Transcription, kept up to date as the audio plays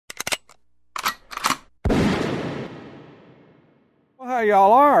How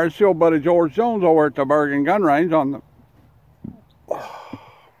y'all are? It's your buddy George Jones over at the Bergen Gun Range on the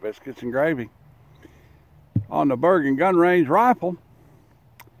biscuits and gravy on the Bergen Gun Range rifle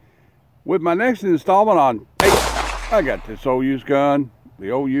with my next installment on I got this old used gun. The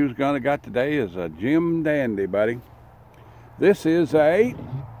old used gun I got today is a Jim Dandy, buddy. This is a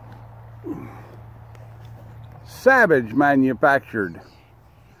Savage manufactured,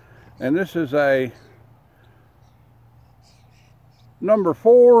 and this is a number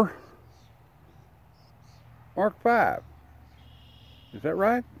 4 Mark 5. Is that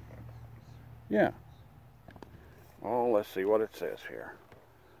right? Yeah. Oh, let's see what it says here.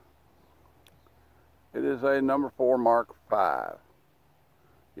 It is a number 4 Mark 5.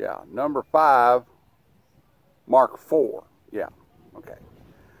 Yeah, number 5 Mark 4. Yeah, okay.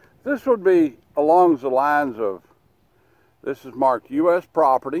 This would be along the lines of, this is marked U.S.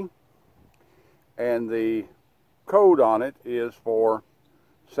 property, and the code on it is for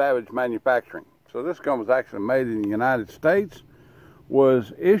Savage manufacturing. So this gun was actually made in the United States,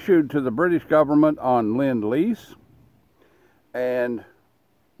 was issued to the British government on Lend-Lease, and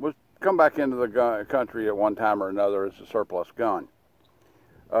was come back into the country at one time or another as a surplus gun.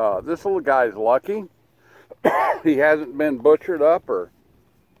 This little guy's lucky. He hasn't been butchered up or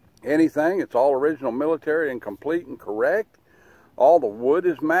anything. It's all original military and complete and correct. All the wood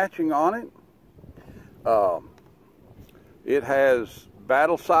is matching on it. It has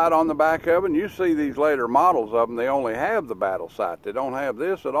battle sight on the back of it. And you see these later models of them, they only have the battle sight. They don't have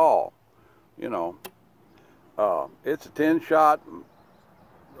this at all. You know, it's a 10-shot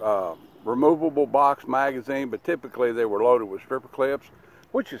removable box magazine, but typically they were loaded with stripper clips,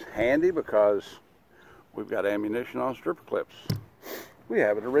 which is handy because we've got ammunition on stripper clips. We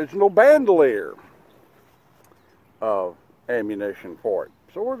have an original bandolier of ammunition for it.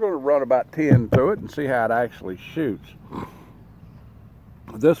 So we're going to run about 10 through it and see how it actually shoots.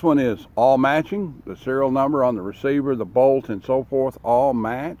 This one is all matching. The serial number on the receiver, the bolt, and so forth all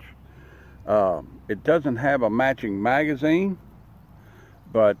match. It doesn't have a matching magazine,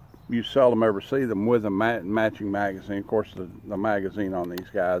 but you seldom ever see them with a matching magazine. Of course, the magazine on these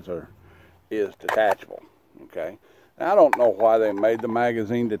guys is detachable. Okay. Now, I don't know why they made the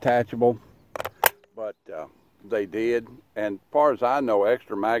magazine detachable, but they did. And as far as I know,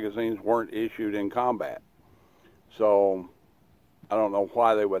 extra magazines weren't issued in combat. So I don't know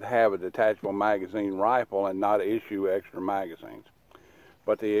why they would have a detachable magazine rifle and not issue extra magazines.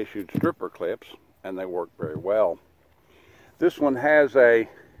 But they issued stripper clips, and they worked very well. This one has a,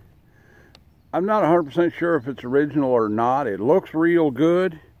 I'm not 100% sure if it's original or not. It looks real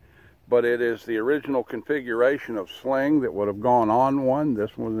good, but it is the original configuration of sling that would have gone on one.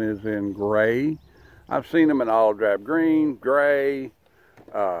 This one is in gray. I've seen them in olive drab green, gray,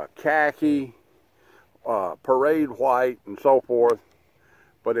 khaki, parade white, and so forth,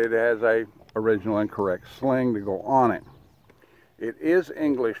 but it has a original and correct sling to go on it. It is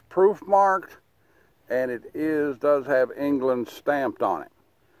English proof marked, and it does have England stamped on it,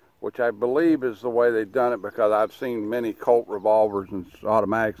 which I believe is the way they've done it, because I've seen many Colt revolvers and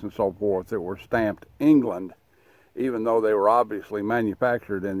automatics and so forth that were stamped England, even though they were obviously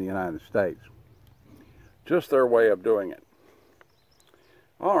manufactured in the United States. Just their way of doing it.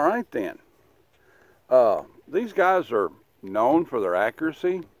 All right then. These guys are known for their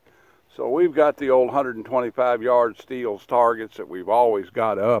accuracy. So we've got the old 125-yard Steele's targets that we've always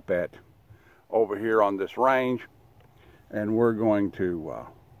got up at over here on this range. And we're going to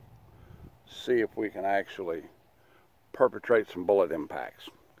see if we can actually perpetrate some bullet impacts.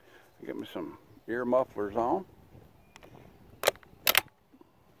 Get me some ear mufflers on.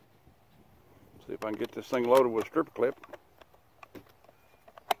 See if I can get this thing loaded with a stripper clip.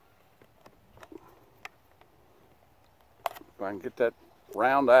 If I can get that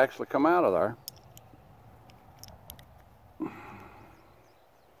round to actually come out of there.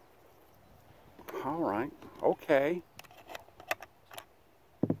 All right, okay.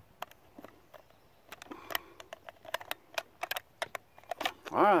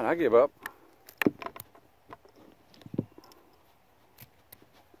 All right, I give up.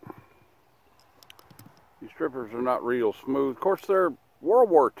 These strippers are not real smooth. Of course, they're World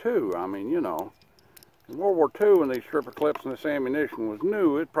War II. I mean, you know, in World War II, when these stripper clips and this ammunition was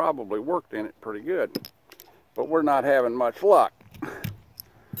new, it probably worked in it pretty good. But we're not having much luck.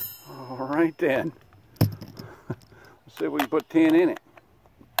 All right, then. Let's see if we can put 10 in it.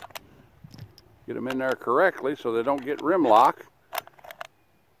 Get them in there correctly so they don't get rim lock.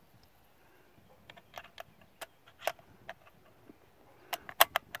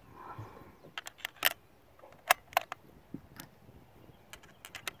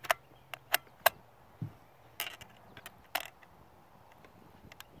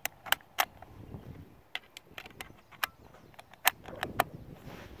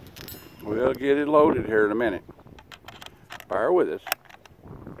 We'll get it loaded here in a minute. Bear with us.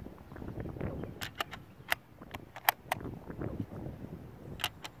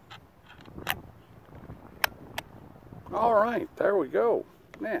 All right, there we go.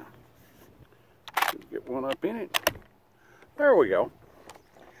 Now, get one up in it. There we go.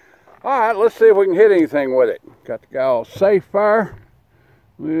 All right, let's see if we can hit anything with it. Got the guy all safe fire.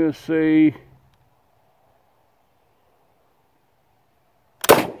 We'll see.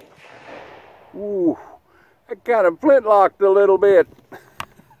 Ooh, that kind of flintlocked a little bit.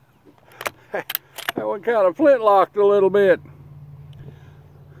 That one kind of flintlocked a little bit.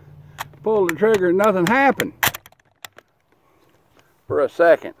 Pulled the trigger and nothing happened for a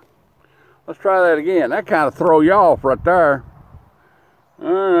second. Let's try that again. That kind of throw you off right there. All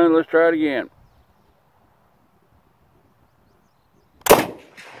right, let's try it again. That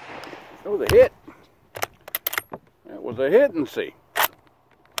was a hit. That was a hit and see.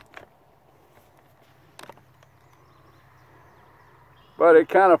 But it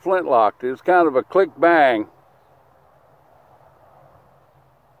kind of flintlocked. It was kind of a click bang.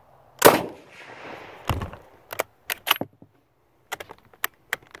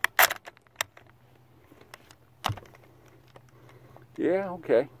 Yeah,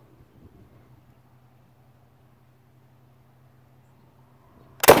 okay.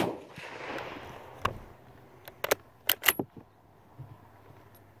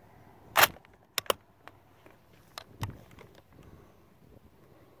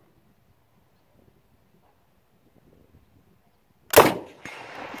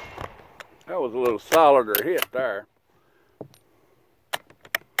 That was a little solider hit there.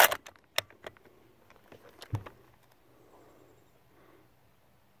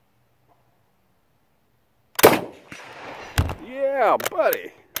 Yeah,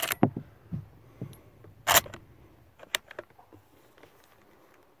 buddy.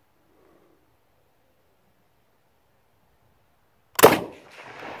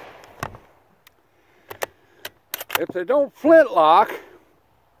 If they don't flintlock,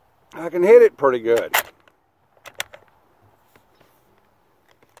 I can hit it pretty good.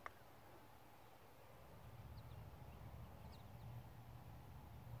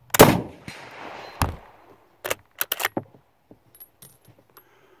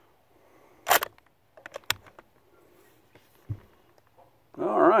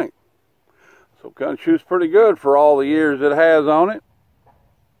 All right. So gun shoots pretty good for all the years it has on it.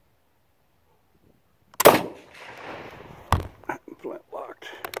 Flintlocked.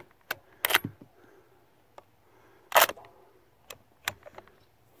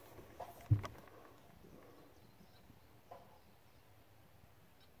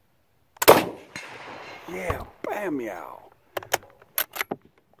 Yeah, bam yow.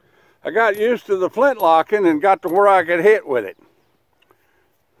 I got used to the flintlocking and got to where I could hit with it.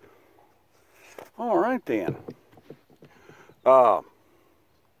 All right then. It's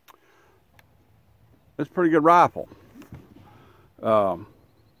a pretty good rifle. Oh,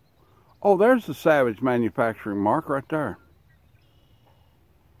 there's the Savage manufacturing mark right there.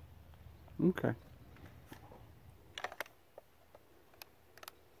 Okay.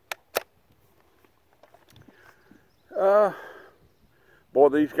 Boy,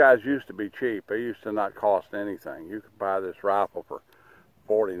 these guys used to be cheap. They used to not cost anything. You could buy this rifle for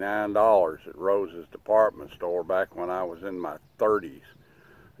 $49 at Rose's department store back when I was in my 30s.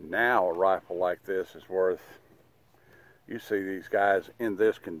 Now a rifle like this is worth, you see these guys in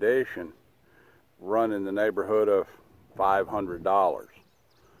this condition run in the neighborhood of $500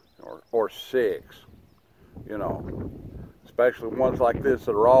 or $600, you know, especially ones like this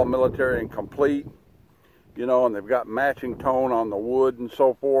that are all military and complete, you know, and they've got matching tone on the wood and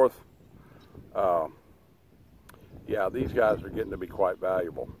so forth. Yeah, these guys are getting to be quite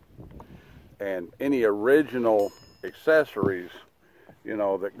valuable. And any original accessories, you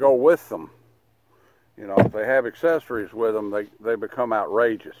know, that go with them, you know, if they have accessories with them, they become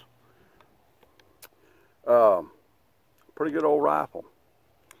outrageous. Pretty good old rifle.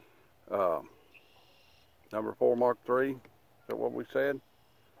 Number 4 Mark III, is that what we said?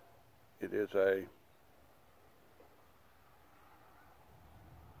 It is a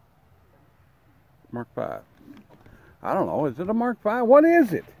Mark V. I don't know, is it a Mark V? What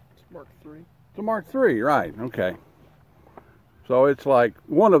is it? It's Mark III. It's a Mark III, right, okay. So it's like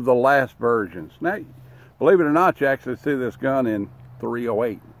one of the last versions. Now, believe it or not, you actually see this gun in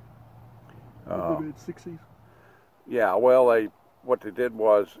 308. 60s? Yeah, well, what they did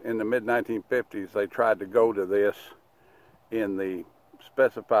was, in the mid-1950s, they tried to go to this in the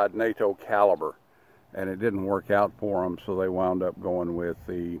specified NATO caliber, and it didn't work out for them, so they wound up going with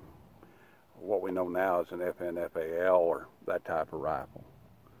what we know now as an FNFAL or that type of rifle.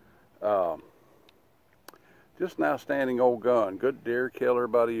 Just an outstanding old gun. Good deer killer,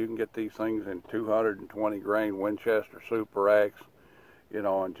 buddy. You can get these things in 220 grain Winchester Super X, you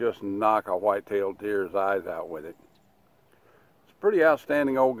know, and just knock a white-tailed deer's eyes out with it. It's a pretty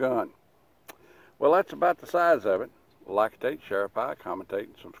outstanding old gun. Well, that's about the size of it. Like-a-tate, share a pie, commentate,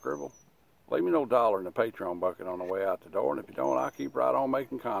 and some scribble. Leave me no dollar in the Patreon bucket on the way out the door, and if you don't, I'll keep right on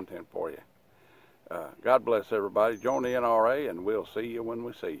making content for you. God bless everybody. Join the NRA, and we'll see you when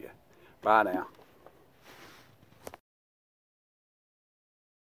we see you. Bye now.